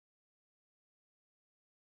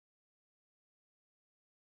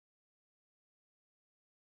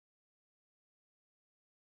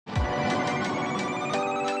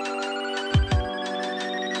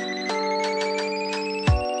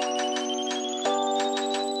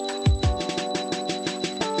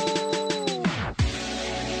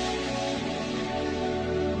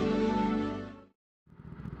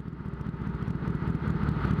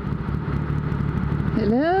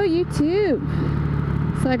YouTube.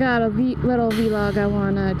 So I got a little vlog I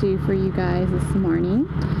want to do for you guys this morning.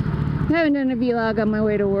 I haven't done a vlog on my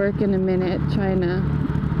way to work in a minute, trying to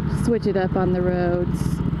switch it up on the roads,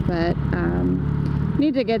 but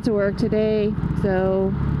need to get to work today,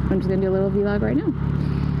 so I'm just gonna do a little vlog right now.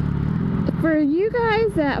 For you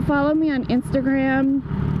guys that follow me on Instagram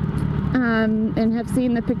and have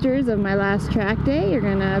seen the pictures of my last track day, you're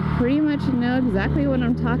gonna pretty much know exactly what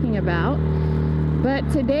I'm talking about.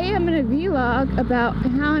 But today I'm gonna vlog about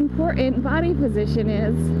how important body position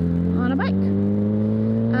is on a bike.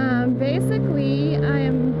 Basically,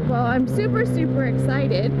 I'm super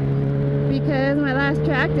excited because my last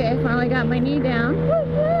track day I finally got my knee down.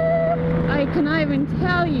 I cannot even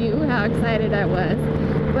tell you how excited I was,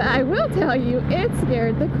 but I will tell you it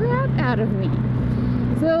scared the crap out of me.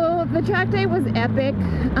 So the track day was epic.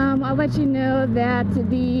 I'll let you know that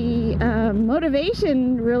the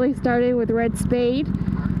motivation really started with Red Spade.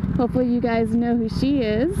 Hopefully you guys know who she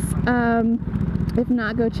is. If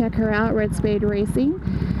not, go check her out, Red Spade Racing.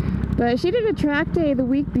 But she did a track day the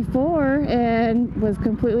week before and was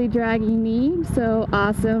completely dragging me. So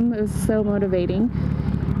awesome. It was so motivating.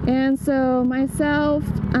 And so myself,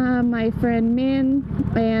 my friend Min,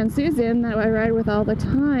 and Susan, that I ride with all the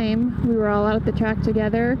time, we were all out at the track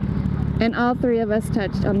together, and all three of us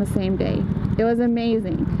touched on the same day. It was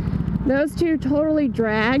amazing. Those two totally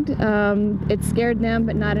dragged. It scared them,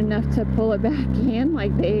 but not enough to pull it back in.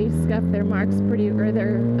 Like, they scuffed their marks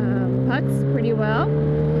their pucks pretty well.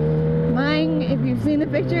 Mine, if you've seen the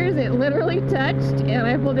pictures, it literally touched, and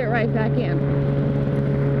I pulled it right back in.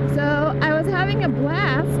 So I was having a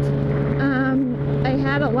blast. I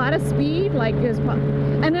had a lot of speed, like it was,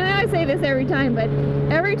 and I know I say this every time, but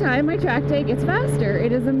every time my track day gets faster.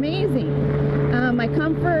 It is amazing. My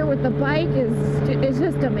comfort with the bike is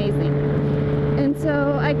just amazing. And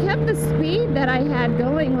so I kept the speed that I had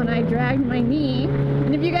going when I dragged my knee.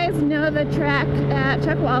 And if you guys know the track at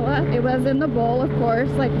Chuckwalla, it was in the bowl, of course.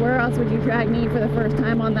 Like, where else would you drag knee for the first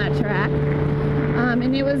time on that track?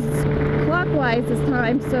 And it was clockwise this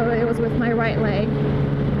time, so it was with my right leg.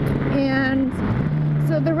 And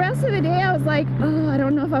so the rest of the day I was like, oh, I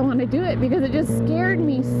don't know if I want to do it because it just scared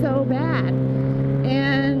me so bad.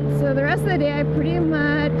 And so the rest of the day I pretty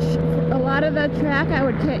much, a lot of the track I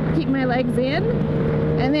would keep my legs in.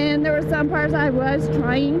 And then there were some parts I was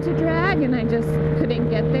trying to drag and I just couldn't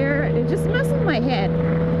get there. It just messed with my head.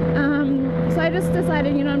 So I just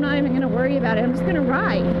decided, you know, I'm not even going to worry about it. I'm just going to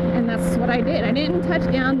ride. And that's what I did. I didn't touch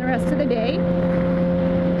down the rest of the day.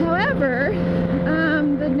 However,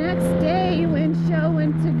 the next day when Sho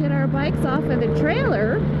went to get our bikes off of the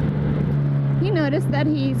trailer, he noticed that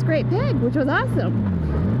he scraped peg, which was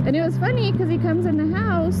awesome. And it was funny because he comes in the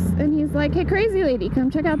house and he's like, hey, crazy lady,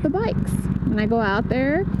 come check out the bikes. And I go out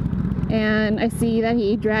there and I see that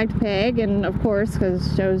he dragged peg, and of course,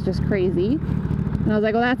 because Sho's just crazy. And I was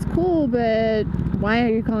like, well, that's cool, but why are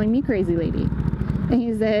you calling me crazy lady? And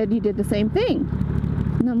he said, you did the same thing.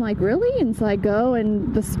 And I'm like, really? And so I go,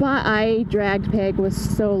 and the spot I dragged peg was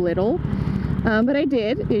so little. But I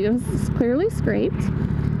did. It was clearly scraped.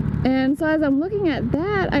 And so as I'm looking at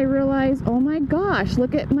that, I realized, oh my gosh,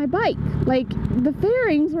 look at my bike. Like, the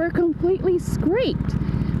fairings were completely scraped.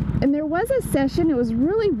 And there was a session, it was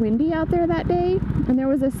really windy out there that day, and there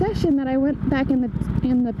was a session that I went back in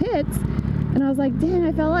the pits, and I was like, dang,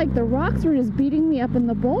 I felt like the rocks were just beating me up in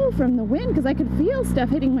the bowl from the wind, because I could feel stuff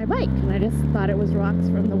hitting my bike, and I just thought it was rocks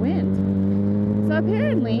from the wind. So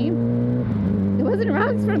apparently, it wasn't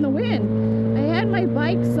rocks from the wind. I had my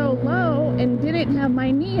bike so low and didn't have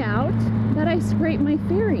my knee out that I scraped my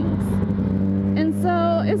fairings. And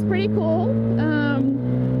so it's pretty cool.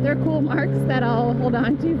 They're cool marks that I'll hold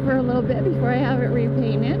on to for a little bit before I have it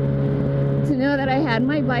repainted, to know that I had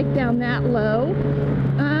my bike down that low.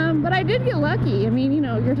 But I did get lucky. I mean, you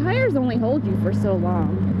know, your tires only hold you for so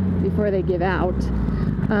long before they give out,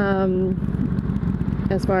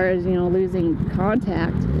 as far as, you know, losing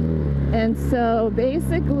contact. And so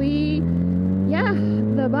basically, yeah,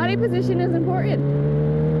 the body position is important.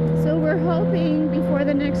 So we're hoping before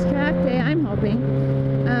the next track day, I'm hoping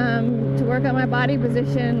to work on my body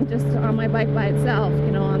position just on my bike by itself,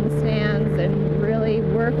 you know, on the stands, and really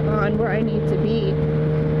work on where I need to be,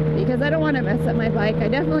 because I don't want to mess up my bike. I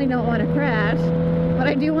definitely don't want to crash, but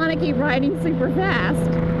I do want to keep riding super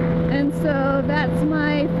fast. And so that's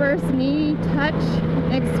my first knee touch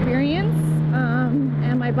experience,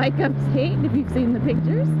 and my bike upstate, if you've seen the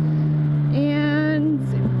pictures. And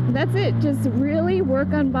that's it. Just really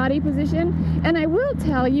work on body position. And I will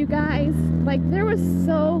tell you guys, like, there was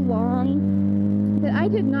so long that I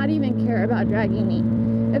did not even care about dragging knee.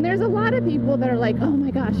 And there's a lot of people that are like, oh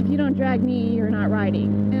my gosh, if you don't drag knee, you're not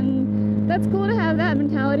riding. And that's cool to have that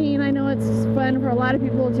mentality, and I know it's fun for a lot of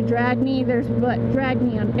people to drag me. There's drag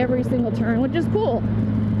me on every single turn, which is cool.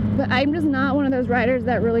 But I'm just not one of those riders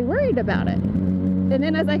that really worried about it. And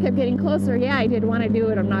then as I kept getting closer, yeah, I did want to do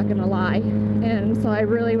it, I'm not gonna lie. And so I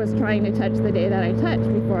really was trying to touch the day that I touched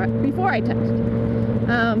before I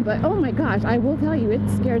touched. But oh my gosh, I will tell you, it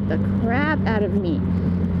scared the crap out of me.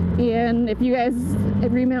 And if you guys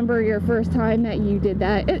remember your first time that you did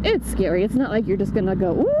that, it's scary. It's not like you're just gonna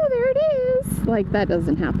go, ooh, there it is. Like, that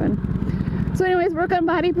doesn't happen. So anyways, work on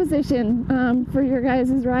body position for your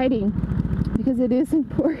guys' riding, because it is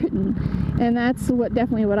important. And that's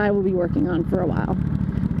definitely what I will be working on for a while.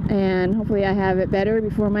 And hopefully I have it better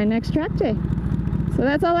before my next track day. So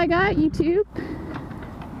that's all I got, YouTube.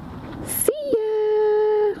 See